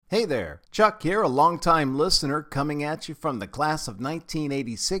Hey there, Chuck here, a longtime listener coming at you from the class of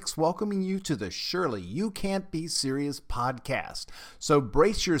 1986, welcoming you to the Surely You Can't Be Serious podcast. So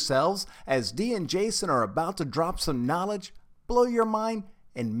brace yourselves as Dee and Jason are about to drop some knowledge, blow your mind,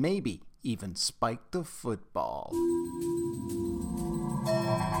 and maybe even spike the football.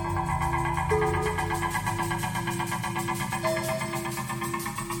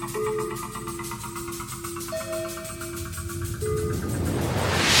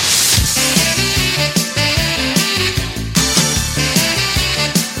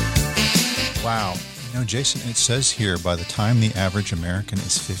 Wow. You know, Jason, it says here by the time the average American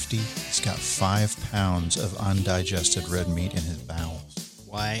is 50, he's got 5 pounds of undigested red meat in his bowels.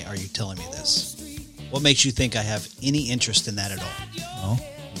 Why are you telling me this? What makes you think I have any interest in that at all? Well,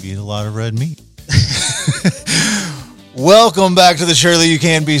 we eat a lot of red meat. Welcome back to the Surely You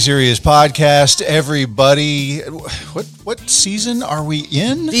Can Be Serious podcast, everybody. What season are we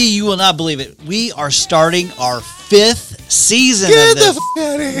in? Dee, you will not believe it. We are starting our 5th season Get of this. the f***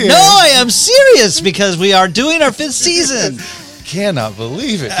 out of here. No, I am serious because we are doing our 5th season. Cannot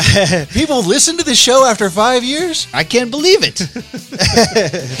believe it. People listen to the show after 5 years? I can't believe it.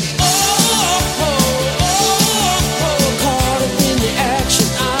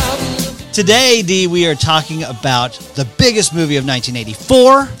 Today, Dee, we are talking about the biggest movie of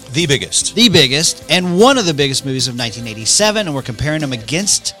 1984. The biggest. The biggest, and one of the biggest movies of 1987, and we're comparing them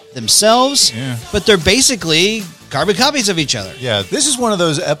against themselves. Yeah. But they're basically carbon copies of each other. Yeah, this is one of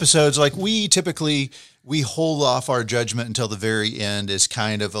those episodes, like we hold off our judgment until the very end as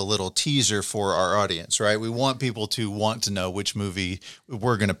kind of a little teaser for our audience, right? We want people to want to know which movie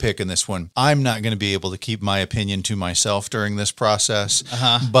we're going to pick in this one. I'm not going to be able to keep my opinion to myself during this process.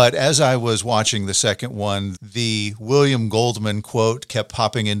 But as I was watching the second one, the William Goldman quote kept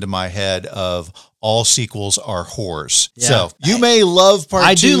popping into my head of all sequels are whores. Yeah. So you may love part 2.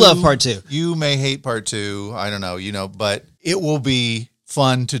 I do love part 2. You may hate part 2. I don't know, but it will be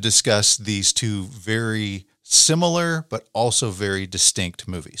fun to discuss these two very similar but also very distinct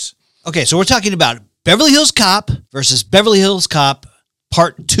movies. Okay, so we're talking about Beverly Hills Cop versus Beverly Hills Cop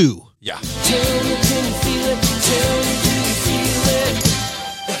Part 2. Yeah.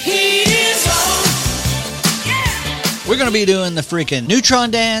 We're going to be doing the freaking Neutron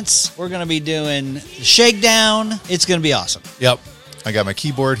Dance. We're going to be doing the Shakedown. It's going to be awesome. Yep. I got my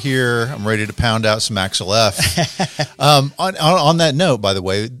keyboard here. I'm ready to pound out some Axel F. On that note, by the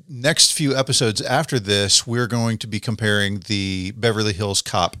way, next few episodes after this, we're going to be comparing the Beverly Hills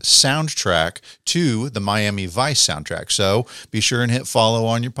Cop soundtrack to the Miami Vice soundtrack. So be sure and hit follow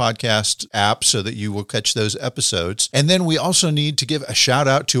on your podcast app so that you will catch those episodes. And then we also need to give a shout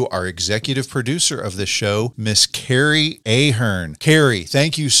out to our executive producer of this show, Miss Carrie Ahern. Carrie,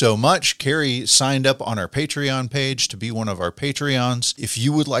 thank you so much. Carrie signed up on our Patreon page to be one of our Patreons. If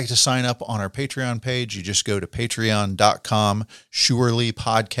you would like to sign up on our Patreon page, you just go to patreon.com, Surely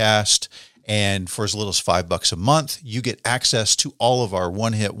Podcast, and for as little as $5 a month, you get access to all of our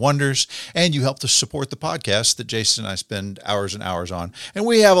one-hit wonders, and you help to support the podcast that Jason and I spend hours and hours on. And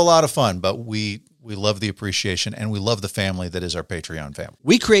we have a lot of fun, but we love the appreciation, and we love the family that is our Patreon family.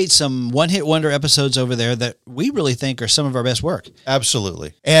 We create some one-hit wonder episodes over there that we really think are some of our best work.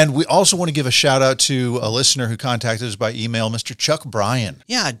 Absolutely. And we also want to give a shout out to a listener who contacted us by email, Mr. Chuck Bryan.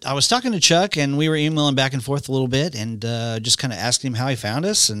 Yeah, I was talking to Chuck, and we were emailing back and forth a little bit, and just kind of asking him how he found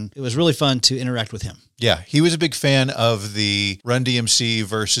us, and it was really fun to interact with him. Yeah, he was a big fan of the Run DMC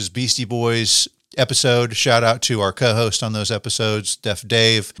versus Beastie Boys episode. Shout out to our co-host on those episodes, Def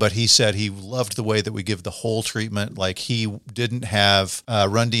Dave. But he said he loved the way that we give the whole treatment. Like he didn't have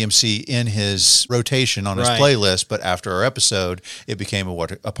Run DMC in his rotation on his playlist, but after our episode, it became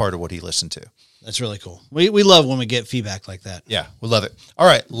a part of what he listened to. That's really cool. We love when we get feedback like that. Yeah, we love it. All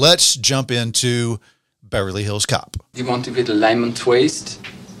right, let's jump into Beverly Hills Cop. Do you want to get a lemon twist?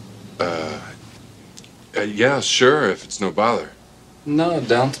 Yeah, sure, if it's no bother. No,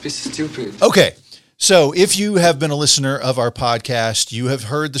 don't be stupid. Okay. So if you have been a listener of our podcast, you have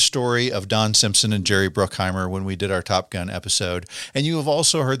heard the story of Don Simpson and Jerry Bruckheimer when we did our Top Gun episode. And you have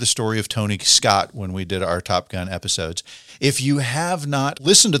also heard the story of Tony Scott when we did our Top Gun episodes. If you have not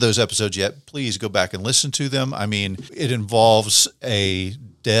listened to those episodes yet, please go back and listen to them. I mean, it involves a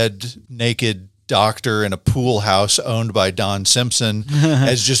dead, naked doctor in a pool house owned by Don Simpson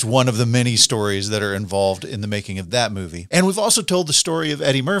as just one of the many stories that are involved in the making of that movie. And we've also told the story of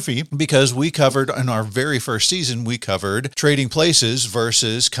Eddie Murphy because we covered, in our very first season, we covered Trading Places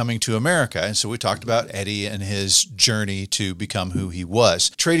versus Coming to America. And so we talked about Eddie and his journey to become who he was.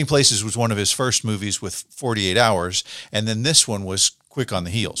 Trading Places was one of his first movies with 48 hours. And then this one was quick on the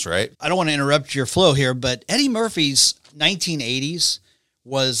heels, right? I don't want to interrupt your flow here, but Eddie Murphy's 1980s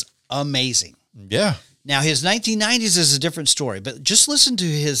was amazing. Yeah. Now, his 1990s is a different story, but just listen to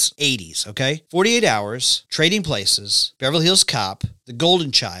his 80s, okay? 48 Hours, Trading Places, Beverly Hills Cop, The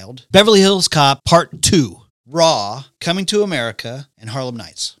Golden Child, Beverly Hills Cop Part 2, Raw, Coming to America, and Harlem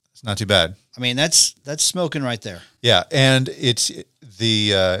Nights. It's not too bad. I mean, that's smoking right there. Yeah, and it's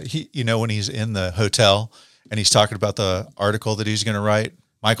when he's in the hotel and he's talking about the article that he's going to write,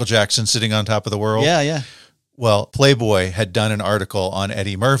 Michael Jackson sitting on top of the world. Yeah. Well, Playboy had done an article on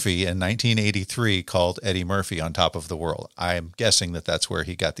Eddie Murphy in 1983 called Eddie Murphy on Top of the World. I'm guessing that that's where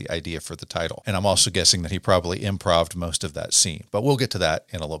he got the idea for the title. And I'm also guessing that he probably improv'd most of that scene. But we'll get to that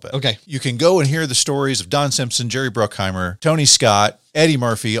in a little bit. Okay. You can go and hear the stories of Don Simpson, Jerry Bruckheimer, Tony Scott, Eddie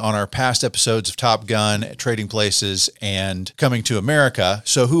Murphy on our past episodes of Top Gun, Trading Places, and Coming to America.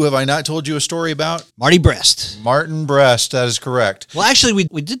 So who have I not told you a story about? Marty Brest. Martin Brest, that is correct. Well, actually,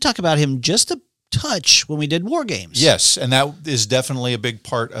 we did talk about him just a touch when we did War Games. Yes, and that is definitely a big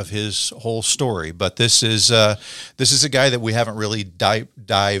part of his whole story. But this is a guy that we haven't really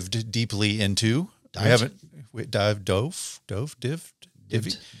dived deeply into. Dived? We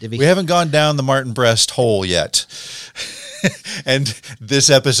haven't gone down the Martin Brest hole yet. And this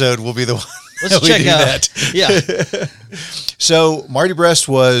episode will be the one. Let's check out that. Yeah. So Marty Brest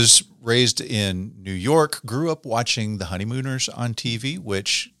was raised in New York, grew up watching The Honeymooners on TV,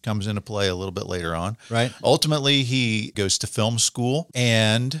 which comes into play a little bit later on. Right. Ultimately, he goes to film school,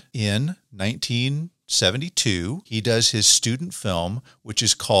 and in 1972, he does his student film, which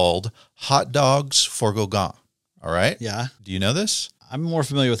is called Hot Dogs for Gauguin. All right? Yeah. Do you know this? I'm more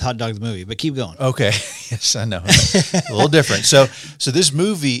familiar with Hot Dog the movie, but keep going. Okay. Yes, I know. A little different. So this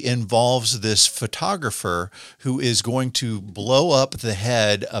movie involves this photographer who is going to blow up the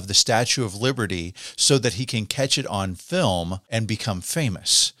head of the Statue of Liberty so that he can catch it on film and become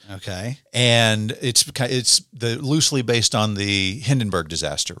famous. Okay. And it's loosely based on the Hindenburg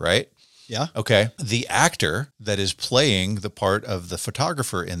disaster, right? Yeah. Okay. The actor that is playing the part of the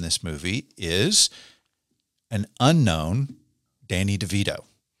photographer in this movie is an unknown Danny DeVito.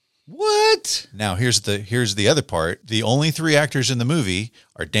 What? Now, here's the other part. The only three actors in the movie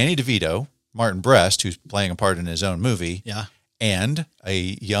are Danny DeVito, Martin Brest, who's playing a part in his own movie, Yeah. and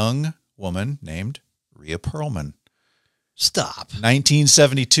a young woman named Rhea Perlman. Stop.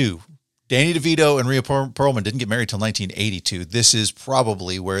 1972. Danny DeVito and Rhea Perlman didn't get married till 1982. This is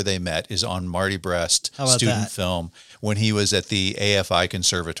probably where they met, is on Marty Brest How about student that? film when he was at the AFI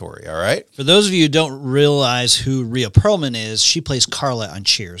Conservatory. All right. For those of you who don't realize who Rhea Perlman is, she plays Carla on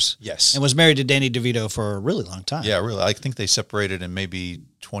Cheers. Yes. And was married to Danny DeVito for a really long time. Yeah, really. I think they separated in maybe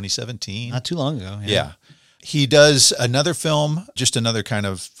 2017. Not too long ago. Yeah. He does another film, just another kind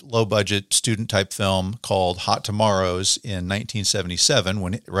of low budget student type film called Hot Tomorrows in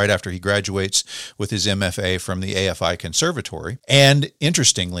 1977, right after he graduates with his MFA from the AFI Conservatory. And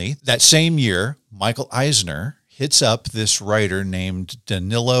interestingly, that same year, Michael Eisner hits up this writer named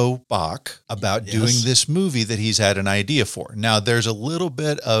Danilo Bach about doing this movie that he's had an idea for. Now, there's a little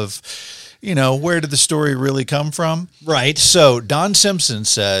bit of, where did the story really come from? Right. So Don Simpson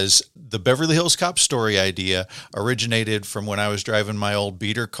says the Beverly Hills Cop story idea originated from when I was driving my old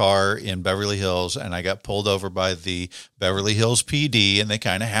beater car in Beverly Hills, and I got pulled over by the Beverly Hills PD, and they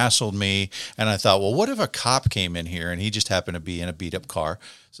kind of hassled me. And I thought, well, what if a cop came in here and he just happened to be in a beat up car?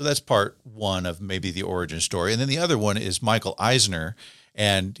 So that's part one of maybe the origin story. And then the other one is Michael Eisner.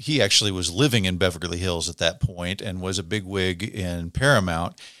 And he actually was living in Beverly Hills at that point and was a bigwig in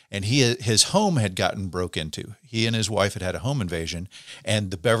Paramount. And his home had gotten broke into. He and his wife had a home invasion, and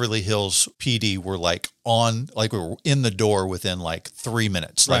the Beverly Hills PD were we were in the door within 3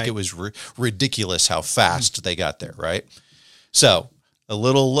 minutes. Right. Like it was ridiculous how fast they got there. Right. So a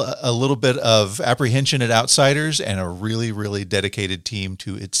little bit of apprehension at outsiders and a really, really dedicated team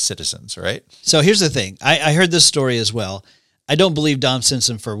to its citizens. Right. So here's the thing. I heard this story as well. I don't believe Don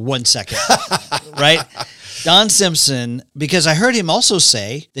Simpson for 1 second, right? Don Simpson, because I heard him also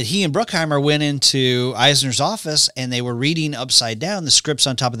say that he and Bruckheimer went into Eisner's office and they were reading upside down the scripts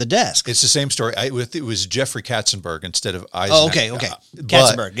on top of the desk. It's the same story. It was Jeffrey Katzenberg instead of Eisner. Oh, okay.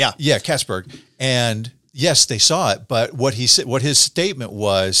 Katzenberg, yeah. Yeah, Katzenberg. And yes, they saw it, but what his statement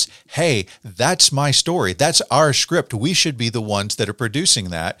was, hey, that's my story. That's our script. We should be the ones that are producing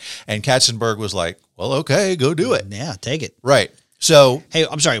that. And Katzenberg was like, well, okay, go do it. Yeah, take it. Right. So, hey,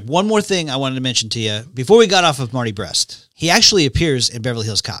 I'm sorry. One more thing I wanted to mention to you before we got off of Marty Brest. He actually appears in Beverly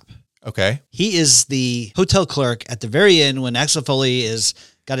Hills Cop. okay. He is the hotel clerk at the very end when Axel Foley is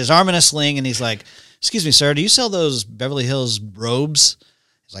got his arm in a sling and he's like, "Excuse me, sir, do you sell those Beverly Hills robes?"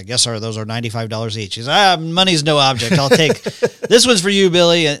 I guess those are $95 each. He's money's no object. I'll take this one's for you,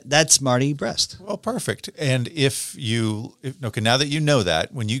 Billy. That's Marty Brest. Well, perfect. And okay, now that you know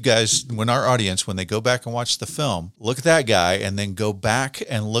that, when our audience, when they go back and watch the film, look at that guy and then go back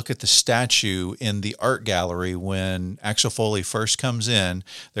and look at the statue in the art gallery when Axel Foley first comes in.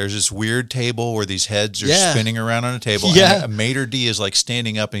 There's this weird table where these heads are spinning around on a table. Yeah. And Mater D is like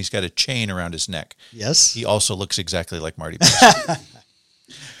standing up and he's got a chain around his neck. Yes. He also looks exactly like Marty Brest.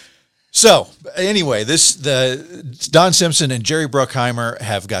 So anyway, Don Simpson and Jerry Bruckheimer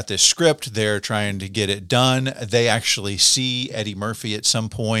have got this script. They're trying to get it done. They actually see Eddie Murphy at some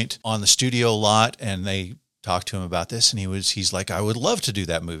point on the studio lot, and they talk to him about this. And he's like, I would love to do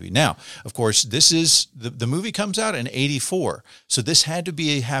that movie. Now, of course, this is the movie comes out in 1984. So this had to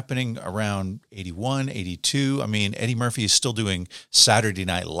be happening around 1981, 1982. I mean, Eddie Murphy is still doing Saturday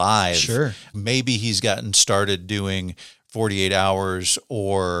Night Live. Sure. Maybe he's gotten started doing 48 Hours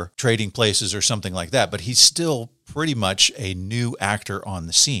or Trading Places or something like that, but he's still pretty much a new actor on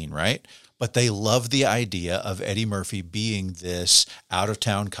the scene, right? But they love the idea of Eddie Murphy being this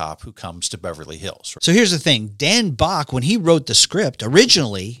out-of-town cop who comes to Beverly Hills. So here's the thing. Dan Bach, when he wrote the script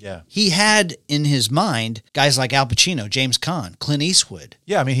originally, he had in his mind guys like Al Pacino, James Caan, Clint Eastwood.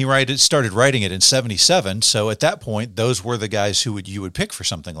 Yeah, I mean, he started writing it in 1977, so at that point, those were the guys who you would pick for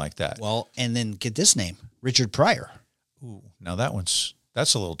something like that. Well, and then get this name, Richard Pryor. Ooh, now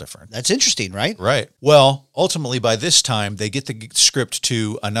that's a little different. That's interesting, right? Right. Well, ultimately, by this time, they get the script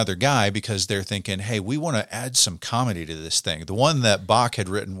to another guy because they're thinking, hey, we want to add some comedy to this thing. The one that Bach had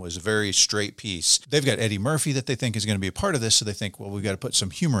written was a very straight piece. They've got Eddie Murphy that they think is going to be a part of this, so they think, well, we've got to put some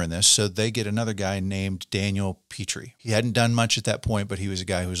humor in this. So they get another guy named Daniel Petrie. He hadn't done much at that point, but he was a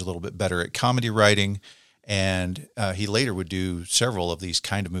guy who was a little bit better at comedy writing. And he later would do several of these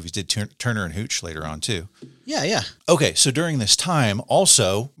kind of movies, did Turner and Hooch later on too. Yeah. Okay, so during this time,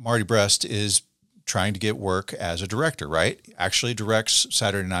 also, Marty Brest is trying to get work as a director, right? Actually directs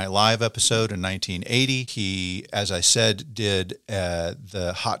Saturday Night Live episode in 1980. He, as I said, did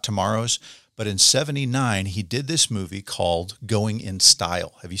the Hot Tomorrows. But in 1979, he did this movie called Going in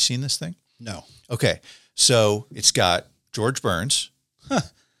Style. Have you seen this thing? No. Okay, so it's got George Burns.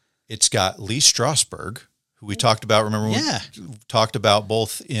 It's got Lee Strasberg, who we talked about, remember we talked about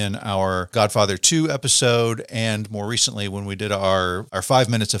both in our Godfather 2 episode and more recently when we did our 5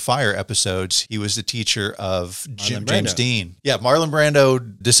 Minutes of Fire episodes. He was the teacher of James Dean. Yeah, Marlon Brando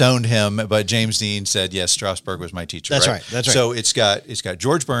disowned him, but James Dean said, yes, Strasberg was my teacher. That's right. That's right. So it's got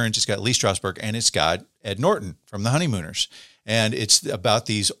George Burns, it's got Lee Strasberg, and it's got Ed Norton from The Honeymooners. And it's about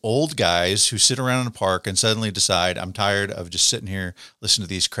these old guys who sit around in a park and suddenly decide, I'm tired of just sitting here listening to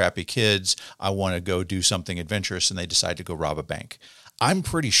these crappy kids. I want to go do something adventurous. And they decide to go rob a bank. I'm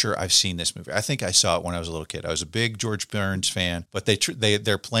pretty sure I've seen this movie. I think I saw it when I was a little kid. I was a big George Burns fan, but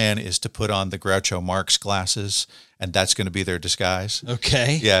their plan is to put on the Groucho Marx glasses, and that's going to be their disguise.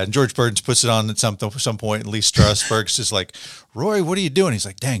 Okay. Yeah, and George Burns puts it on at some point, and Lee Strasberg's just like, Roy, what are you doing? He's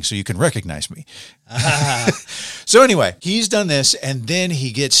like, dang, so you can recognize me. So anyway, he's done this, and then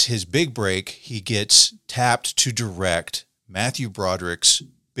he gets his big break. He gets tapped to direct Matthew Broderick's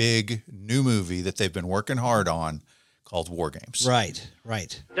big new movie that they've been working hard on, called War Games.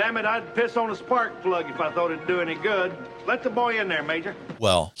 Right. Damn it, I'd piss on a spark plug if I thought it'd do any good. Let the boy in there, Major.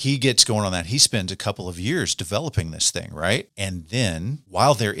 Well, he gets going on that. He spends a couple of years developing this thing, right? And then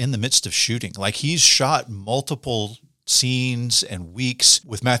while they're in the midst of shooting, like he's shot multiple scenes and weeks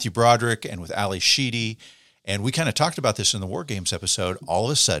with Matthew Broderick and with Ali Sheedy. And we kind of talked about this in the War Games episode. All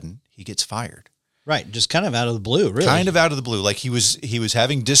of a sudden, he gets fired. Right, just kind of out of the blue, really. Kind of out of the blue. Like he was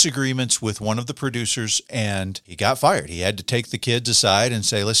having disagreements with one of the producers and he got fired. He had to take the kids aside and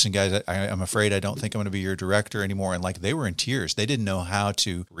say, listen, guys, I'm afraid I don't think I'm going to be your director anymore. And like they were in tears. They didn't know how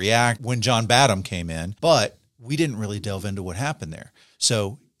to react when John Badham came in, but we didn't really delve into what happened there.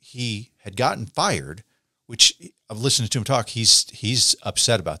 So he had gotten fired, which I've listened to him talk. He's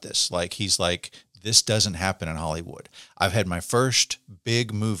upset about this. Like he's like, this doesn't happen in Hollywood. I've had my first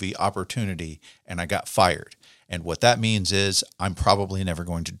big movie opportunity and I got fired. And what that means is I'm probably never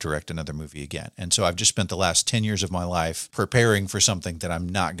going to direct another movie again. And so I've just spent the last 10 years of my life preparing for something that I'm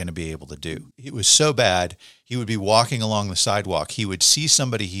not going to be able to do. It was so bad. He would be walking along the sidewalk. He would see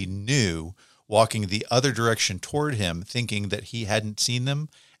somebody he knew walking the other direction toward him, thinking that he hadn't seen them,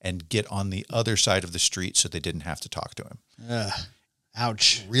 and get on the other side of the street so they didn't have to talk to him.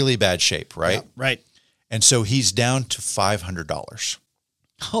 Ouch. Really bad shape, right? Yeah, right. And so he's down to $500.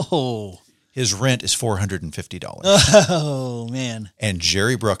 Oh. His rent is $450. Oh, man. And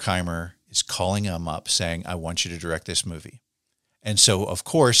Jerry Bruckheimer is calling him up saying, I want you to direct this movie. And so, of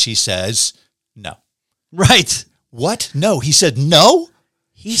course, he says, no. Right. What? No. He said, no?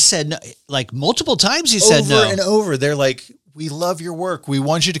 He said no, like multiple times. He said no. Over and over. They're like, we love your work. We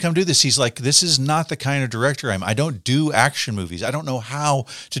want you to come do this. He's like, this is not the kind of director I am. I don't do action movies. I don't know how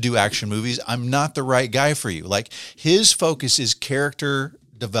to do action movies. I'm not the right guy for you. Like, his focus is character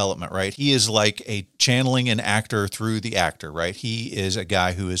development, right? He is like a channeling an actor through the actor, right? He is a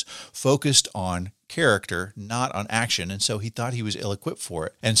guy who is focused on character, not on action. And so he thought he was ill-equipped for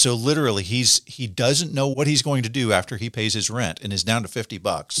it. And so literally he doesn't know what he's going to do after he pays his rent and is down to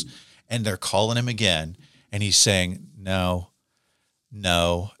 $50. And they're calling him again. And he's saying, no.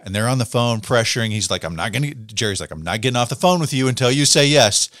 And they're on the phone pressuring. He's like, Jerry's like, I'm not getting off the phone with you until you say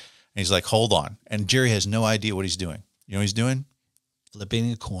yes. And he's like, hold on. And Jerry has no idea what he's doing. You know what he's doing?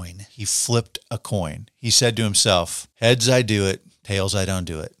 Flipping a coin. He flipped a coin. He said to himself, heads, I do it. Tails, I don't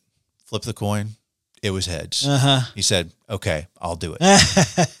do it. Flip the coin. It was heads. He said, okay, I'll do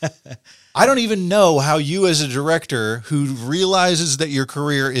it. I don't even know how you as a director who realizes that your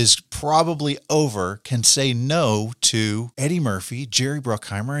career is probably over can say no to Eddie Murphy, Jerry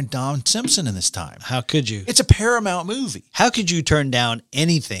Bruckheimer, and Don Simpson in this time. How could you? It's a Paramount movie. How could you turn down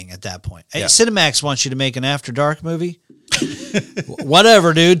anything at that point? Yeah. Cinemax wants you to make an After Dark movie.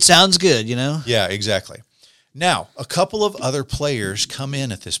 Whatever, dude. Sounds good, you know? Yeah, exactly. Now, a couple of other players come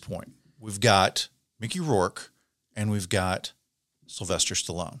in at this point. We've got Mickey Rourke and we've got Sylvester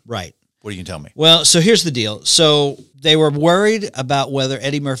Stallone. Right. What do you tell me? Well, so here's the deal. So they were worried about whether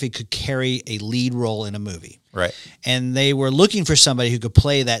Eddie Murphy could carry a lead role in a movie. Right. And they were looking for somebody who could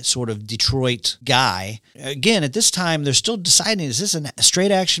play that sort of Detroit guy. Again, at this time, they're still deciding, is this a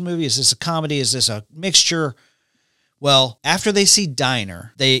straight action movie? Is this a comedy? Is this a mixture? Well, after they see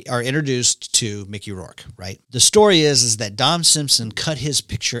Diner, they are introduced to Mickey Rourke, right? The story is that Don Simpson cut his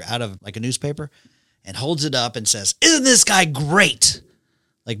picture out of like a newspaper and holds it up and says, isn't this guy great?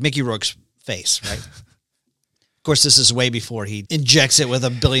 Like Mickey Rourke's face, right? Of course, this is way before he injects it with a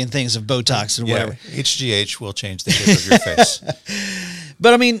billion things of Botox and whatever. HGH will change the shape of your face.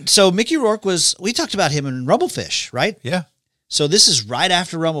 But I mean, so Mickey Rourke we talked about him in Rumblefish, right? Yeah. So this is right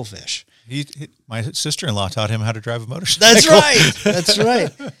after Rumblefish. My sister-in-law taught him how to drive a motorcycle. That's right. That's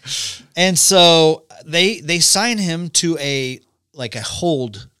right. And so they sign him to a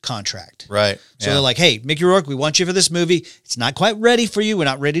hold contract. Right. So they're like, hey, Mickey Rourke, we want you for this movie. It's not quite ready for you. We're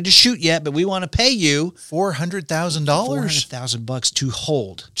not ready to shoot yet, but we want to pay you $400,000. $400,000 to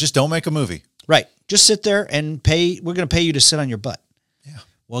hold. Just don't make a movie. Right. Just sit there and pay. We're going to pay you to sit on your butt. Yeah.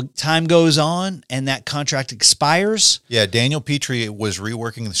 Well, time goes on and that contract expires. Yeah. Daniel Petrie was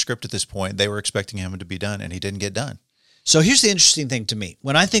reworking the script at this point. They were expecting him to be done and he didn't get done. So here's the interesting thing to me.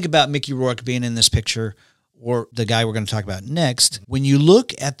 When I think about Mickey Rourke being in this picture, or the guy we're going to talk about next, when you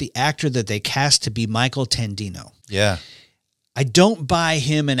look at the actor that they cast to be Michael Tandino, yeah, I don't buy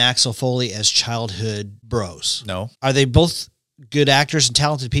him and Axel Foley as childhood bros. No. Are they both good actors and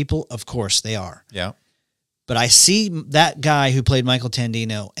talented people? Of course they are. Yeah. But I see that guy who played Michael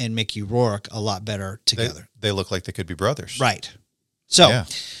Tandino and Mickey Rourke a lot better together. They look like they could be brothers. Right. So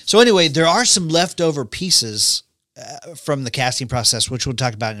anyway, there are some leftover pieces from the casting process, which we'll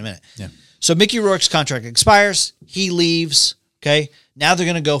talk about in a minute. Yeah. So Mickey Rourke's contract expires. He leaves. Okay. Now they're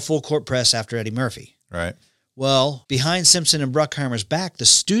going to go full court press after Eddie Murphy. Right. Well, behind Simpson and Bruckheimer's back, the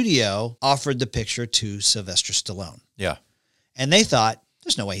studio offered the picture to Sylvester Stallone. Yeah. And they thought,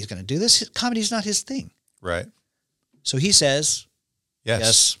 there's no way he's going to do this. Comedy's not his thing. Right. So he says,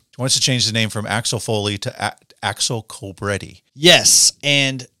 yes. He wants to change the name from Axel Foley to Axel Cobretti. yes.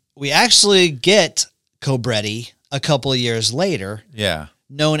 And we actually get Cobretti a couple of years later. Yeah.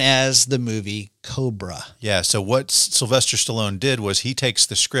 Known as the movie Cobra. Yeah. So what Sylvester Stallone did was he takes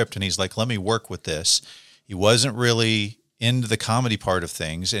the script and he's like, let me work with this. He wasn't really into the comedy part of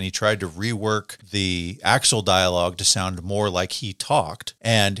things, and he tried to rework the Axel dialogue to sound more like he talked,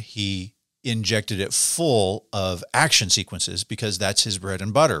 and he injected it full of action sequences because that's his bread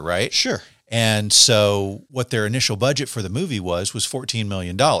and butter, right? Sure. And so what their initial budget for the movie was $14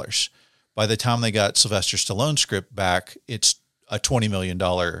 million. By the time they got Sylvester Stallone's script back, it's a $20 million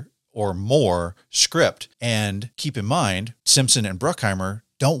or more script. And keep in mind, Simpson and Bruckheimer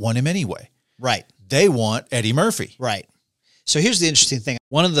don't want him anyway. Right. They want Eddie Murphy. Right. So here's the interesting thing.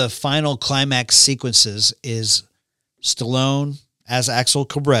 One of the final climax sequences is Stallone as Axel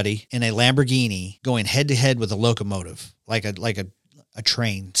Cobretti in a Lamborghini going head to head with a locomotive, like a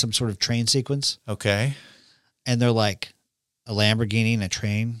train, some sort of train sequence. Okay. And they're like, a Lamborghini and a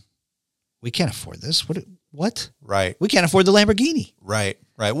train? We can't afford this. What? Right. We can't afford the Lamborghini. Right.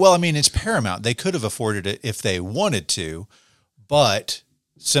 Well, I mean, it's Paramount. They could have afforded it if they wanted to, but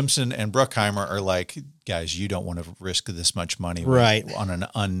Simpson and Bruckheimer are like, guys, you don't want to risk this much money Right. on an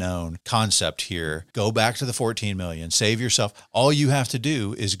unknown concept here. Go back to the 14 million, save yourself. All you have to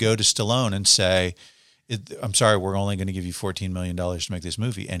do is go to Stallone and say, I'm sorry, we're only going to give you $14 million to make this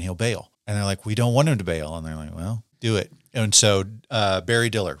movie, and he'll bail. And they're like, we don't want him to bail. And they're like, well, do it. And so Barry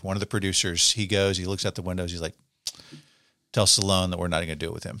Diller, one of the producers, he goes, he looks out the windows, he's like, tell Stallone that we're not going to do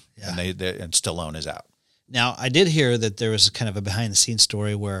it with him. Yeah. And Stallone is out. Now, I did hear that there was kind of a behind-the-scenes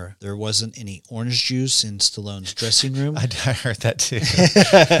story where there wasn't any orange juice in Stallone's dressing room. I heard that too.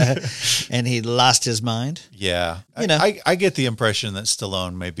 And he lost his mind. Yeah. You know. I get the impression that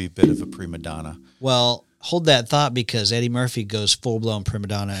Stallone may be a bit of a prima donna. Well, hold that thought because Eddie Murphy goes full-blown prima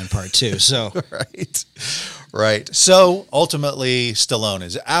donna in part 2. So Right. So ultimately, Stallone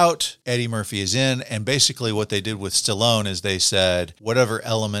is out, Eddie Murphy is in, and basically what they did with Stallone is they said, whatever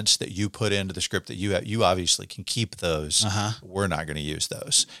elements that you put into the script that you have, you obviously can keep those. We're not going to use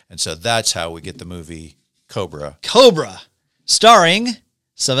those. And so that's how we get the movie Cobra, starring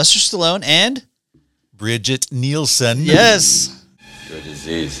Sylvester Stallone and Bridget Nielsen. Yes. Your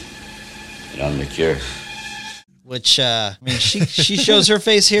disease, but I'm the cure. Which, she shows her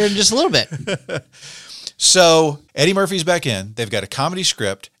face here in just a little bit. So Eddie Murphy's back in. They've got a comedy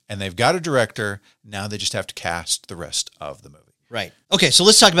script and they've got a director. Now they just have to cast the rest of the movie. Right. Okay, so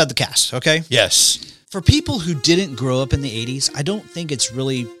let's talk about the cast, okay? Yes. For people who didn't grow up in the 80s, I don't think it's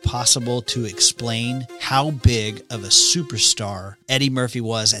really possible to explain how big of a superstar Eddie Murphy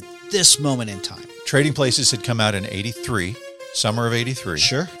was at this moment in time. Trading Places had come out in 83, summer of 83.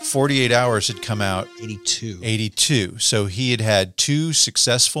 Sure. 48 Hours had come out 82. So he had 2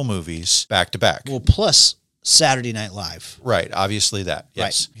 successful movies back to back. Well, plus Saturday Night Live. Right. Obviously that.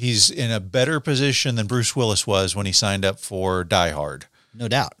 Yes. Right. He's in a better position than Bruce Willis was when he signed up for Die Hard. No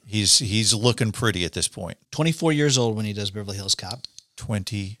doubt. He's looking pretty at this point. 24 years old when he does Beverly Hills Cop.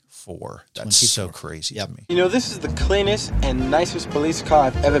 24. That's so crazy to me. You know, this is the cleanest and nicest police car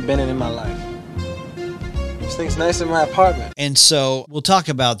I've ever been in my life. This thing's nice in my apartment. And so we'll talk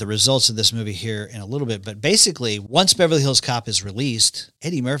about the results of this movie here in a little bit. But basically, once Beverly Hills Cop is released,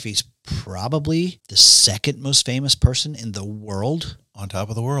 Eddie Murphy's probably the second most famous person in the world. On top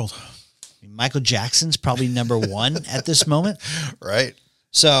of the world. Michael Jackson's probably number 1 at this moment. Right.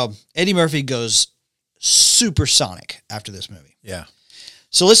 So Eddie Murphy goes supersonic after this movie. Yeah.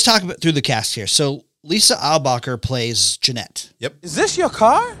 So let's talk about through the cast here. So Lisa Albacher plays Jeanette. Yep. Is this your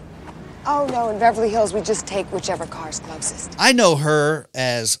car? Oh, no, in Beverly Hills, we just take whichever car's closest. I know her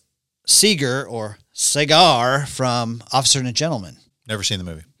as Seeger or Segar from Officer and a Gentleman. Never seen the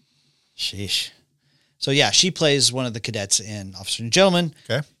movie. Sheesh. So, yeah, she plays one of the cadets in Officer and a Gentleman.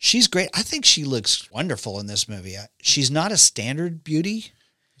 Okay. She's great. I think she looks wonderful in this movie. She's not a standard beauty.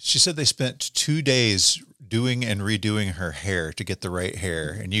 She said they spent 2 days doing and redoing her hair to get the right hair.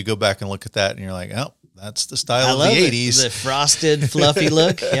 And you go back and look at that and you're like, oh, that's the style of the 80s. The frosted, fluffy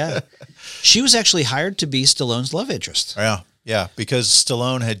look. Yeah. She was actually hired to be Stallone's love interest. Yeah, because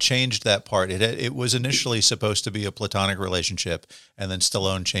Stallone had changed that part. It was initially supposed to be a platonic relationship, and then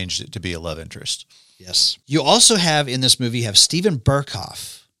Stallone changed it to be a love interest. Yes. You also have in this movie, Stephen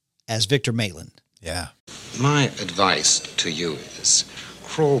Burkhoff as Victor Maitland. Yeah. My advice to you is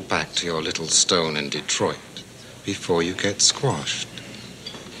crawl back to your little stone in Detroit before you get squashed.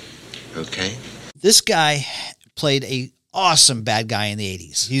 Okay? This guy played a awesome bad guy in the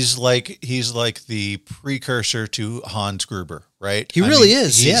 80s. He's like the precursor to Hans Gruber, right? He really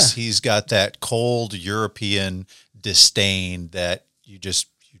is. He's got that cold European disdain that you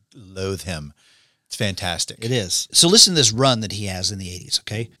loathe him. It's fantastic. It is. So listen to this run that he has in the 80s,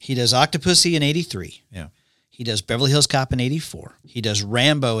 okay? He does Octopussy in 83. Yeah. He does Beverly Hills Cop in 84. He does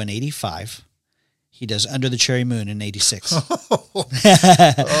Rambo in 85. He does Under the Cherry Moon in 86.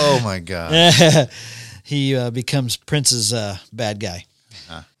 Oh my God. He becomes Prince's bad guy.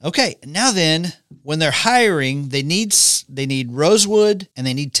 Okay, now then, when they're hiring, they need Rosewood and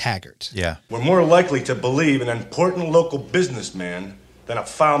they need Taggart. Yeah. We're more likely to believe an important local businessman than a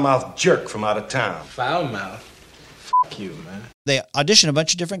foul-mouthed jerk from out of town. Foul mouth. F*** you, man. They audition a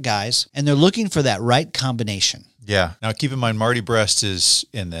bunch of different guys, and they're looking for that right combination. Yeah. Now, keep in mind, Marty Brest is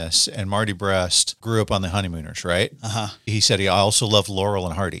in this, and Marty Brest grew up on The Honeymooners, right? Uh-huh. He said he also loved Laurel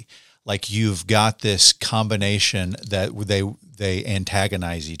and Hardy. Like, you've got this combination that they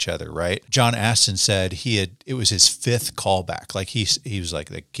antagonize each other, right? John Astin said it was his 5th callback. Like, he was like,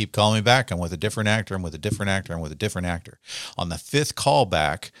 they keep calling me back. I'm with a different actor. I'm with a different actor. I'm with a different actor. On the 5th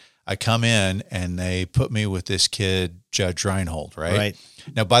callback, I come in and they put me with this kid, Judge Reinhold, right? Right.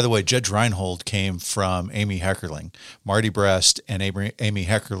 Now, by the way, Judge Reinhold came from Amy Heckerling. Marty Brest and Amy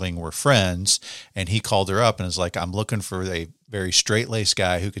Heckerling were friends, and he called her up and was like, I'm looking for a very straight-laced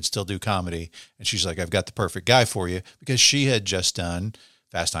guy who could still do comedy. And she's like, I've got the perfect guy for you, because she had just done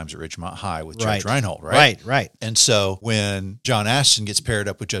Fast Times at Ridgemont High with Judge Reinhold, right? Right. And so when John Astin gets paired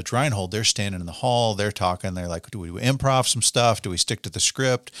up with Judge Reinhold, they're standing in the hall, they're talking, they're like, do we improv some stuff? Do we stick to the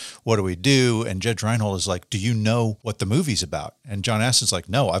script? What do we do? And Judge Reinhold is like, do you know what the movie's about? And John Astin's like,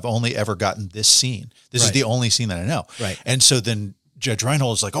 no, I've only ever gotten this scene. This is the only scene that I know. Right. And so then Judge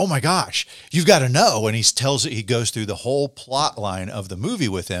Reinhold is like, oh my gosh, you've got to know. And he goes through the whole plot line of the movie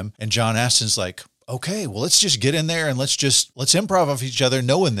with him. And John Astin's like, okay, well, let's just get in there and let's improv off each other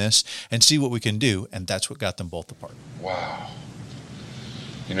knowing this and see what we can do. And that's what got them both apart. Wow.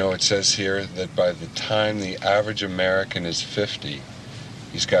 You know, it says here that by the time the average American is 50,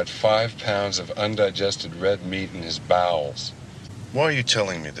 he's got 5 pounds of undigested red meat in his bowels. Why are you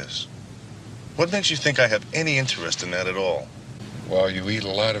telling me this? What makes you think I have any interest in that at all? Well, you eat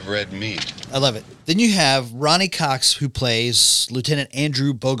a lot of red meat. I love it. Then you have Ronnie Cox, who plays Lieutenant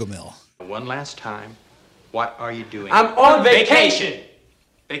Andrew Bogomil. One last time, what are you doing? I'm on vacation.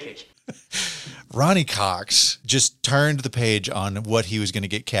 Vacation. Ronnie Cox just turned the page on what he was going to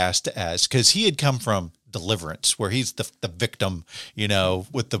get cast as, because he had come from Deliverance, where he's the victim, you know,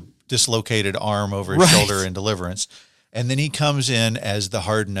 with the dislocated arm over his shoulder in Deliverance. And then he comes in as the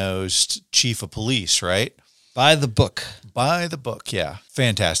hard-nosed chief of police, right? By the book. By the book, yeah.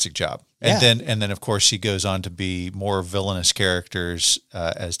 Fantastic job. And then, of course, he goes on to be more villainous characters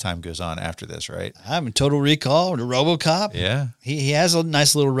as time goes on after this, right? I'm in Total Recall, the RoboCop. Yeah. He has a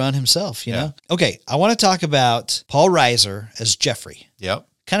nice little run himself, you know? Okay, I want to talk about Paul Reiser as Jeffrey. Yep.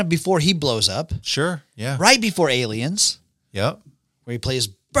 Kind of before he blows up. Sure, yeah. Right before Aliens. Yep. Where he plays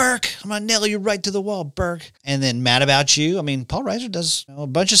Burke. I'm going to nail you right to the wall, Burke. And then Mad About You. I mean, Paul Reiser does a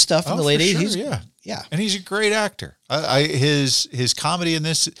bunch of stuff in the late 80s. Sure, Yeah. And he's a great actor. His comedy in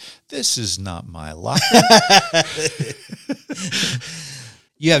this is not my lot.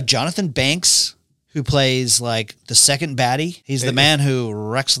 You have Jonathan Banks, who plays like the second baddie. He's the man who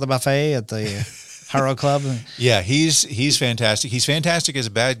wrecks the buffet at the Harrow Club. Yeah, he's fantastic. He's fantastic as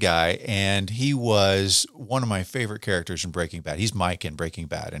a bad guy, and he was one of my favorite characters in Breaking Bad. He's Mike in Breaking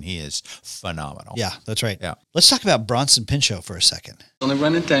Bad, and he is phenomenal. Yeah, that's right. Yeah. Let's talk about Bronson Pinchot for a second. Only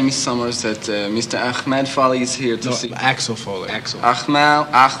run and tell me, Summers, that Mr. Ahmed Foley is here to see... Axel Foley. Axel.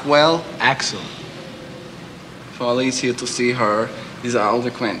 Axel. Foley is here to see her. These are older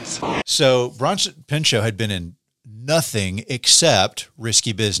acquaintances. So Bronson Pinchot had been in nothing except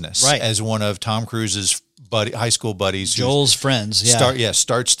Risky Business, right, as one of Tom Cruise's high school buddies, Joel's friends.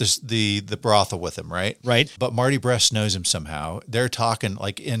 Starts the brothel with him, right? But Marty Brest knows him somehow. They're talking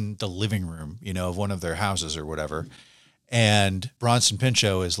like in the living room, you know, of one of their houses or whatever, and Bronson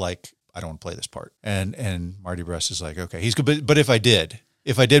Pinchot is like, I don't want to play this part, and Marty Brest is like, okay, he's good, but if I did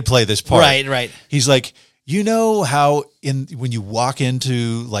play this part, right, he's like, you know how when you walk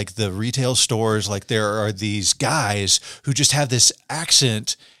into like the retail stores, like there are these guys who just have this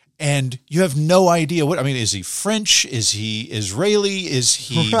accent and you have no idea what, I mean, is he French? Is he Israeli? Is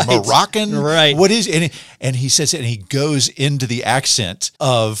he Moroccan? Right. What is, and he says it and he goes into the accent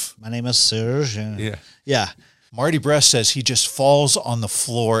of, my name is Serge. Yeah. Marty Brest says he just falls on the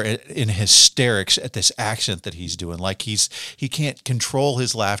floor in hysterics at this accent that he's doing. Like he can't control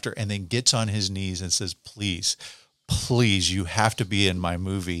his laughter, and then gets on his knees and says, please, you have to be in my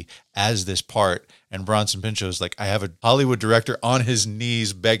movie as this part. And Bronson Pinchot is like, I have a Hollywood director on his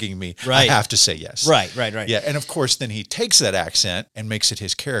knees begging me. Right. I have to say yes. Right. Yeah. And of course, then he takes that accent and makes it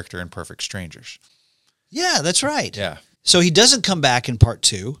his character in Perfect Strangers. Yeah, that's right. Yeah. So he doesn't come back in part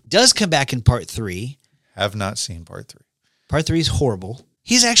 2, does come back in part 3. Have not seen part 3. Part 3 is horrible.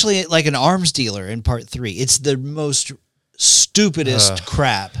 He's actually like an arms dealer in part 3. It's the most stupidest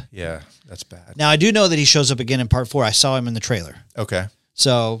crap. Yeah, that's bad. Now, I do know that he shows up again in part 4. I saw him in the trailer. Okay.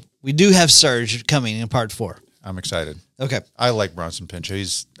 So we do have Serge coming in part 4. I'm excited. Okay. I like Bronson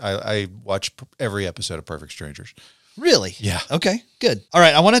Pinchot. I watch every episode of Perfect Strangers. Really? Yeah. Okay, good. All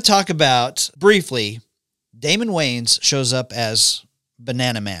right, I want to talk about, briefly, Damon Wayans shows up as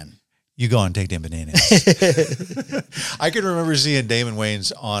Banana Man. You go and take them bananas. I can remember seeing Damon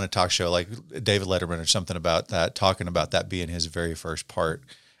Wayans on a talk show like David Letterman or something about that, talking about that being his very first part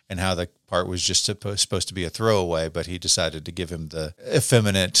and how the part was just supposed to be a throwaway, but he decided to give him the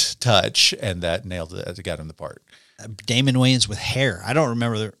effeminate touch, and that nailed it, got him the part. Damon Wayans with hair. I don't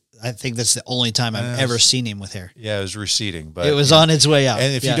remember. I think that's the only time I've ever seen him with hair. Yeah, it was receding, but it was on its way out.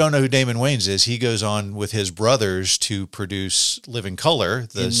 And if you don't know who Damon Wayans is, he goes on with his brothers to produce Living Color,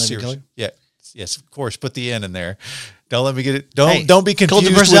 the series. Living Color? Yeah, yes, of course. Put the N in there. Don't let me get it. Don't be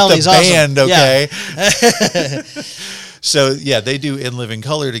confused with the band, awesome. Okay? Yeah. So yeah, they do In Living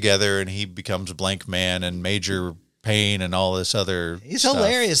Color together, and he becomes Blank Man, and Major pain and all this other He's stuff.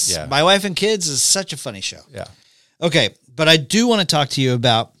 hilarious. Yeah. My Wife and Kids is such a funny show. Yeah. Okay, but I do want to talk to you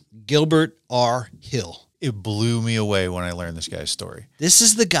about Gilbert R. Hill. It blew me away when I learned this guy's story. This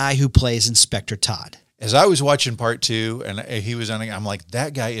is the guy who plays Inspector Todd. As I was watching part 2 and he was on, I'm like,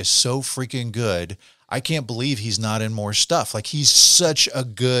 that guy is so freaking good. I can't believe he's not in more stuff. Like, he's such a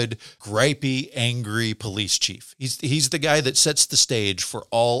good, gripey, angry police chief. He's the guy that sets the stage for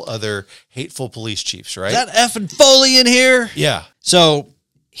all other hateful police chiefs, right? Is that effing Foley in here? Yeah. So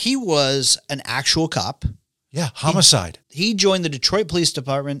he was an actual cop. Yeah, homicide. He joined the Detroit Police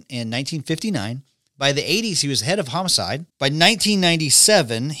Department in 1959. By the 80s, he was head of homicide. By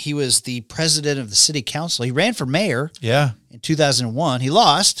 1997, he was the president of the city council. He ran for mayor. Yeah. In 2001. He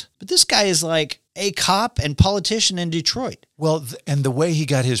lost. But this guy is like a cop and politician in Detroit. Well, and the way he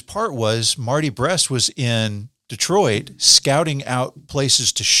got his part was Marty Brest was in Detroit scouting out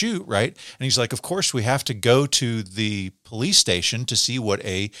places to shoot, right? And he's like, of course, we have to go to the police station to see what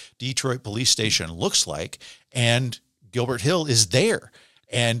a Detroit police station looks like. And Gilbert Hill is there.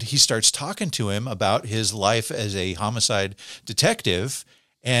 And he starts talking to him about his life as a homicide detective.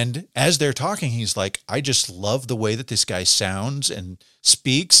 And as they're talking, he's like, I just love the way that this guy sounds and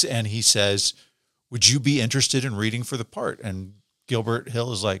speaks. And he says, would you be interested in reading for the part? And Gilbert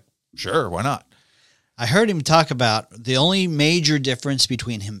Hill is like, sure, why not? I heard him talk about the only major difference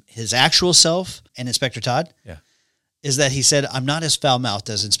between his actual self and Inspector Todd is that he said, I'm not as foul-mouthed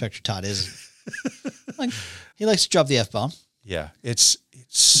as Inspector Todd is. Like, he likes to drop the F-bomb. Yeah, it's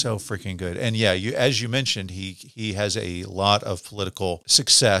so freaking good. And yeah, as you mentioned, he has a lot of political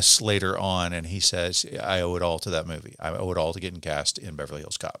success later on, and he says, I owe it all to that movie. I owe it all to getting cast in Beverly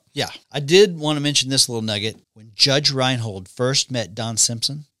Hills Cop. Yeah. I did want to mention this little nugget. When Judge Reinhold first met Don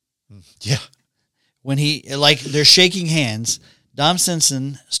Simpson. Yeah. When they're shaking hands, Don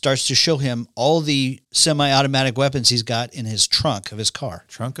Simpson starts to show him all the semi-automatic weapons he's got in his trunk of his car.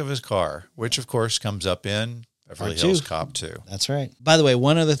 Trunk of his car, which of course comes up in Beverly Part Hills 2. Cop 2. That's right. By the way,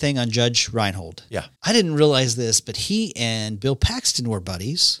 one other thing on Judge Reinhold. Yeah. I didn't realize this, but he and Bill Paxton were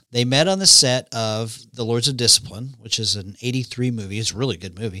buddies. They met on the set of The Lords of Discipline, which is an 83 movie. It's a really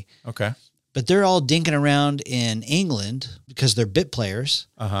good movie. Okay. But they're all dinking around in England because they're bit players.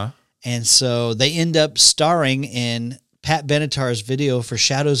 Uh-huh. And so they end up starring in Pat Benatar's video for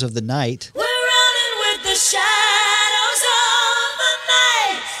Shadows of the Night. We're running with the shadows of the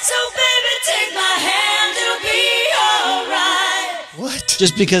night. So baby, take my hand, it'll be all right. What?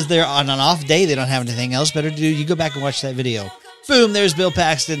 Just because they're on an off day, they don't have anything else better to do. You go back and watch that video. Boom, there's Bill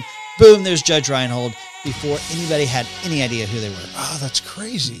Paxton. Boom, there's Judge Reinhold before anybody had any idea who they were. Oh, that's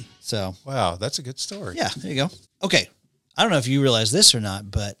crazy. So, wow, that's a good story. Yeah, there you go. Okay. I don't know if you realize this or not,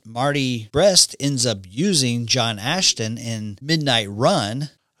 but Marty Brest ends up using John Ashton in Midnight Run.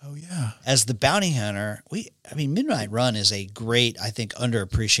 Oh, yeah. As the bounty hunter. Midnight Run is a great, I think,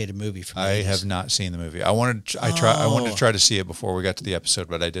 underappreciated movie for me. I have not seen the movie. I wanted to try to see it before we got to the episode,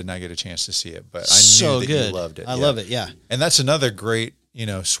 but I did not get a chance to see it. But I knew that you loved it. I love it, yeah. And that's another great,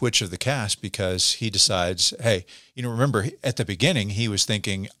 switch of the cast, because he decides, hey, remember at the beginning he was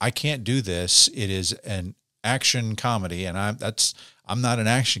thinking, I can't do this. It is an action comedy, and I'm not an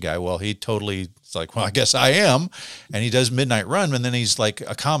action guy. Well, it's like, well, I guess I am. And he does Midnight Run, and then he's like,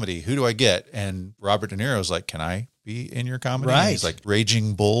 a comedy. Who do I get? And Robert De Niro's like, can I be in your comedy? Right. And he's like,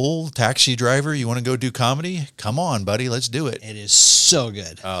 Raging Bull, Taxi Driver. You want to go do comedy? Come on, buddy. Let's do it. It is so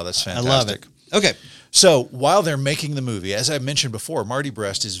good. Oh, that's fantastic. I love it. Okay. So while they're making the movie, as I mentioned before, Marty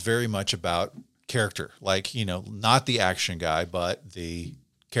Brest is very much about character, like, not the action guy, but the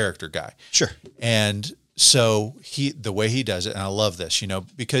character guy. Sure. And so the way he does it, and I love this,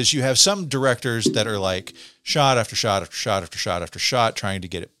 because you have some directors that are like shot after shot after shot after shot after shot, trying to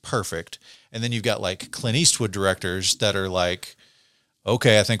get it perfect. And then you've got like Clint Eastwood directors that are like,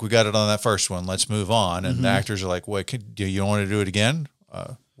 okay, I think we got it on that first one. Let's move on. And the actors are like, wait, you don't want to do it again?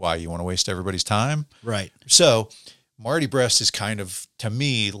 Why? You want to waste everybody's time? Right. So Marty Brest is kind of, to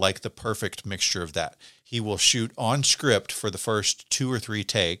me, like the perfect mixture of that. He will shoot on script for the first 2 or 3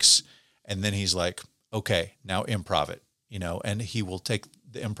 takes, and then he's like, okay, now improv it, and he will take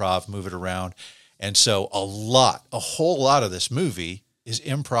the improv, move it around. And so a whole lot of this movie is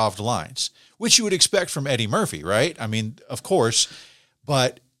improv lines, which you would expect from Eddie Murphy, right? I mean, of course,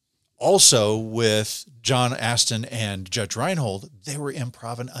 but also with John Aston and Judge Reinhold, they were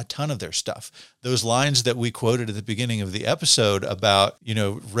improvising a ton of their stuff. Those lines that we quoted at the beginning of the episode about,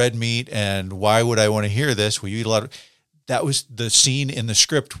 red meat and why would I want to hear this? Well, you eat a lot of, that was the scene in the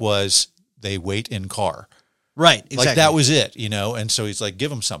script was they wait in car. Right. Exactly. Like that was it, and so he's like,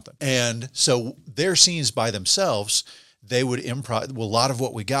 give them something. And so their scenes by themselves, they would improv. Well, a lot of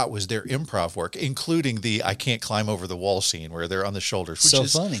what we got was their improv work, including the I can't climb over the wall scene where they're on the shoulders, which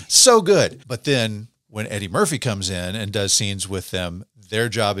is funny. so good. But then when Eddie Murphy comes in and does scenes with them, their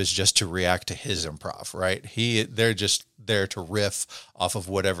job is just to react to his improv, right? They're just there to riff off of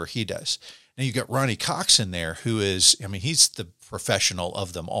whatever he does. And you got Ronnie Cox in there, who is, I mean, he's the professional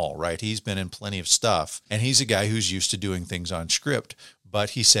of them all, right? He's been in plenty of stuff, and he's a guy who's used to doing things on script.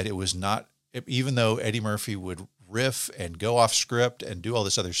 But he said it was not, even though Eddie Murphy would riff and go off script and do all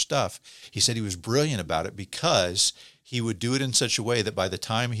this other stuff, he said he was brilliant about it because he would do it in such a way that by the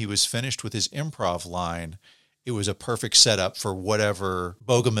time he was finished with his improv line, it was a perfect setup for whatever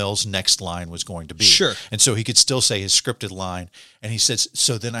Bogomil's next line was going to be. Sure. And so he could still say his scripted line. And he says,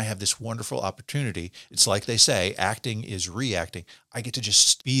 so then I have this wonderful opportunity. It's like they say, acting is reacting. I get to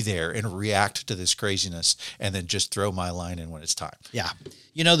just be there and react to this craziness and then just throw my line in when it's time. Yeah.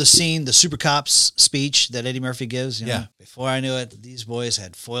 You know the scene, the Super Cops speech that Eddie Murphy gives? You know, before I knew it, these boys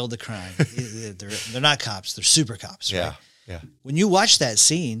had foiled the crime. They're not cops. They're super cops. Right? Yeah. Yeah. When you watch that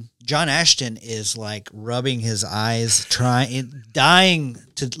scene, John Ashton is like rubbing his eyes, dying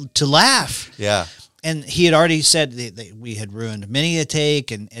to laugh. Yeah. And he had already said that we had ruined many a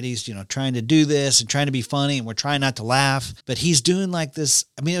take, and Eddie's, trying to do this and trying to be funny, and we're trying not to laugh. But he's doing like this.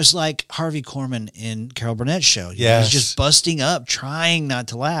 I mean, it was like Harvey Korman in Carol Burnett's show. Yes. He's just busting up, trying not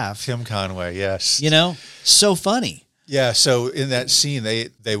to laugh. Tim Conway, yes. So funny. Yeah, so in that scene,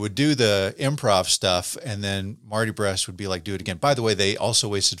 they would do the improv stuff, and then Marty Brest would be like, do it again. By the way, they also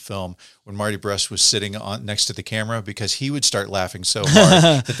wasted film when Marty Brest was sitting on next to the camera because he would start laughing so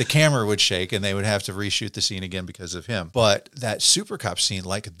hard that the camera would shake, and they would have to reshoot the scene again because of him. But that Super Cop scene,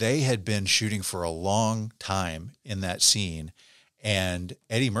 like they had been shooting for a long time in that scene, and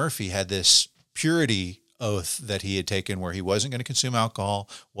Eddie Murphy had this purity oath that he had taken where he wasn't going to consume alcohol,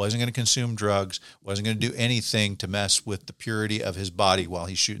 wasn't going to consume drugs, wasn't going to do anything to mess with the purity of his body while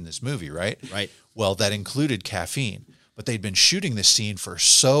he's shooting this movie, right? Right. Well, that included caffeine. But they'd been shooting this scene for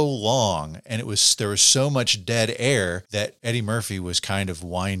so long, and there was so much dead air that Eddie Murphy was kind of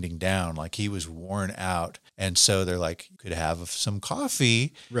winding down, like he was worn out. And so they're like, you could have some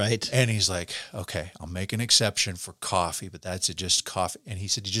coffee. Right. And he's like, okay, I'll make an exception for coffee, but that's just coffee. And he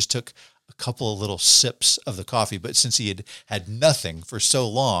said he just took a couple of little sips of the coffee, but since he had nothing for so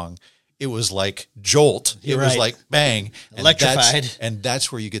long, it was like jolt. It was like bang. Electrified. And that's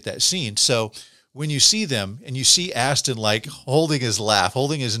where you get that scene. So when you see them and you see Aston like holding his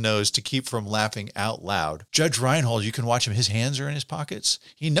nose to keep from laughing out loud, Judge Reinhold, you can watch him. His hands are in his pockets.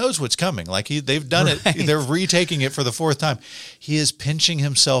 He knows what's coming. Like they've done it. They're retaking it for the fourth time. He is pinching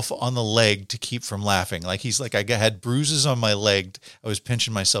himself on the leg to keep from laughing. Like he's like, I had bruises on my leg. I was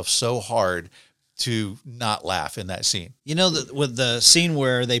pinching myself so hard to not laugh in that scene. With the scene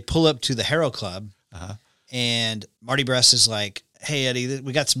where they pull up to the Harrow Club and Marty Brest is like, hey, Eddie,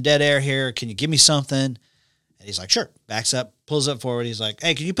 we got some dead air here. Can you give me something? And he's like, sure. Backs up, pulls up forward. He's like,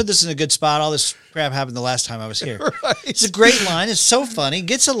 hey, can you put this in a good spot? All this crap happened the last time I was here. Right. It's a great line. It's so funny.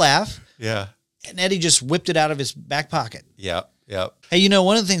 Gets a laugh. Yeah. And Eddie just whipped it out of his back pocket. Yeah. Yep. Hey,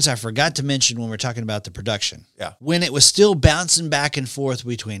 one of the things I forgot to mention when we're talking about the production. Yeah. When it was still bouncing back and forth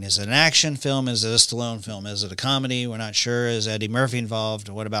between, is it an action film? Is it a Stallone film? Is it a comedy? We're not sure. Is Eddie Murphy involved?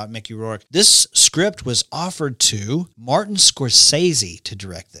 What about Mickey Rourke? This script was offered to Martin Scorsese to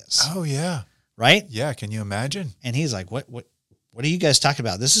direct this. Oh, yeah. Right? Yeah. Can you imagine? And he's like, what are you guys talking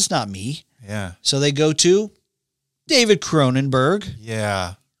about? This is not me. Yeah. So they go to David Cronenberg.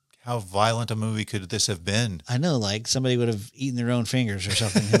 Yeah. How violent a movie could this have been? I know, like somebody would have eaten their own fingers or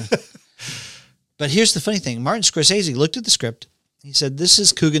something. But here's the funny thing. Martin Scorsese looked at the script. He said, this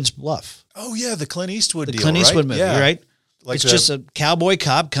is Coogan's Bluff. Oh, yeah, the Clint Eastwood deal, Clint Eastwood movie, yeah. right? Like it's just a cowboy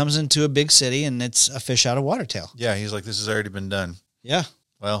cop comes into a big city and it's a fish out of water tail. Yeah, he's like, this has already been done. Yeah.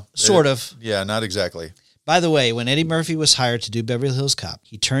 Well. Sort of. Yeah, not exactly. By the way, when Eddie Murphy was hired to do Beverly Hills Cop,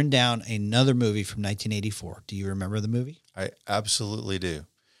 he turned down another movie from 1984. Do you remember the movie? I absolutely do.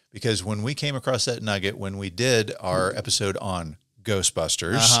 Because when we came across that nugget, when we did our episode on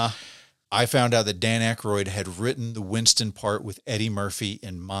Ghostbusters, I found out that Dan Aykroyd had written the Winston part with Eddie Murphy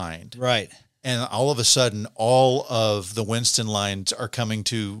in mind. Right. And all of a sudden, all of the Winston lines are coming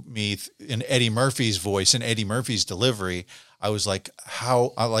to me in Eddie Murphy's voice and Eddie Murphy's delivery. I was like,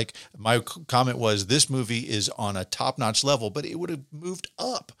 my comment was, this movie is on a top-notch level, but it would have moved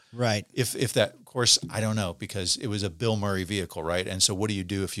up. Right. If that, of course, I don't know, because it was a Bill Murray vehicle, right? And so what do you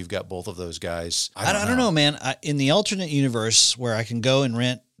do if you've got both of those guys? I don't know, man. In the alternate universe where I can go and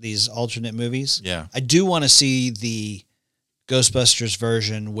rent these alternate movies, yeah, I do want to see the Ghostbusters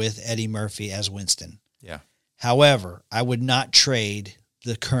version with Eddie Murphy as Winston. Yeah. However, I would not trade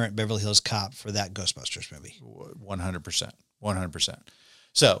the current Beverly Hills Cop for that Ghostbusters movie. 100%. 100%.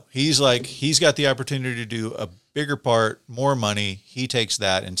 So he's got the opportunity to do a bigger part, more money. He takes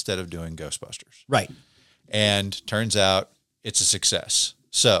that instead of doing Ghostbusters. Right. And turns out it's a success.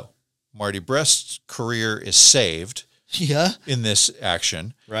 So Marty Brest's career is saved. Yeah. In this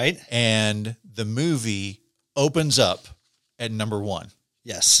action. Right. And the movie opens up at number 1.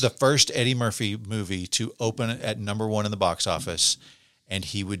 Yes. The first Eddie Murphy movie to open at number 1 in the box office. And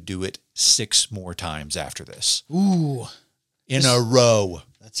he would do it 6 more times after this. Ooh. In a row.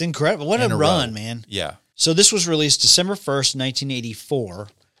 That's incredible. What a run, man. Yeah. So this was released December 1st, 1984.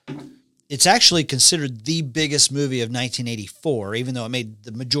 It's actually considered the biggest movie of 1984, even though it made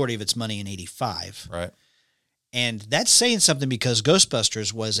the majority of its money in 85. Right. And that's saying something because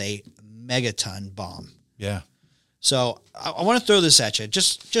Ghostbusters was a megaton bomb. Yeah. So I want to throw this at you.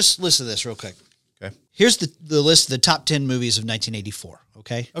 Just listen to this real quick. Okay. Here's the list of the top 10 movies of 1984.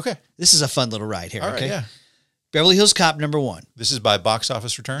 Okay. Okay. This is a fun little ride here. All right, okay. yeah. Beverly Hills Cop, number 1. This is by box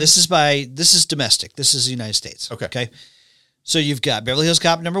office return? This is domestic. This is the United States. Okay. Okay. So you've got Beverly Hills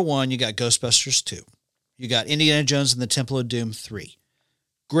Cop, number 1. You got Ghostbusters 2. You got Indiana Jones and the Temple of Doom 3.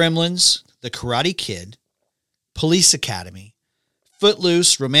 Gremlins, The Karate Kid, Police Academy,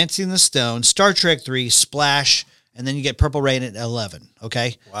 Footloose, Romancing the Stone, Star Trek 3, Splash, and then you get Purple Rain at 11.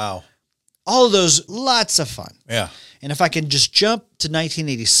 Okay. Wow. All of those, lots of fun. Yeah. And if I can just jump to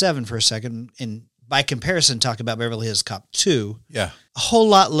 1987 for a second and by comparison, talk about Beverly Hills Cop 2. Yeah. A whole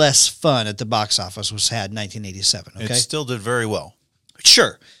lot less fun at the box office was had in 1987. Okay. It still did very well.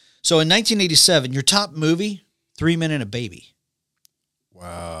 Sure. So in 1987, your top movie, 3 Men and a Baby.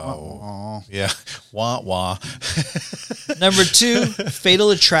 Wow. Yeah. Wah, wah. Number 2,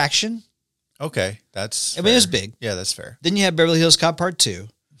 Fatal Attraction. Okay. That's I mean, it's big. Yeah, that's fair. Then you have Beverly Hills Cop Part 2.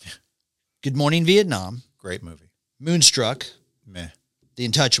 Good Morning Vietnam. Great movie. Moonstruck. Meh. The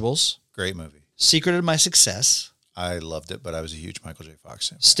Untouchables. Great movie. Secret of My Success. I loved it, but I was a huge Michael J. Fox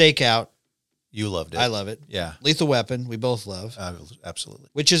fan. Stakeout. You loved it. I love it. Yeah. Lethal Weapon. We both love. Absolutely.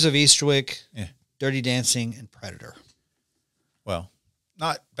 Witches of Eastwick. Yeah. Dirty Dancing and Predator. Well,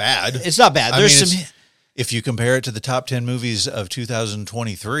 not bad. It's not bad. There's some. If you compare it to the top 10 movies of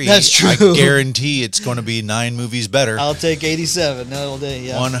 2023, That's true. I guarantee it's going to be 9 movies better. I'll take 87 all day.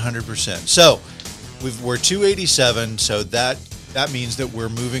 Yeah. 100%. So we're 287. So that means that we're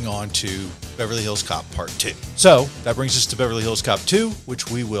moving on to Beverly Hills Cop Part 2. So that brings us to Beverly Hills Cop 2, which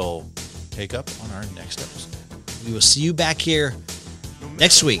we will take up on our next episode. We will see you back here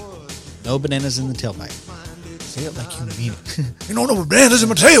next week. No bananas in the tailpipe. Say it like you mean it. You don't know bananas in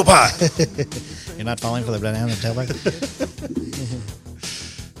my tailpipe. You're not falling for the banana in the tailpipe?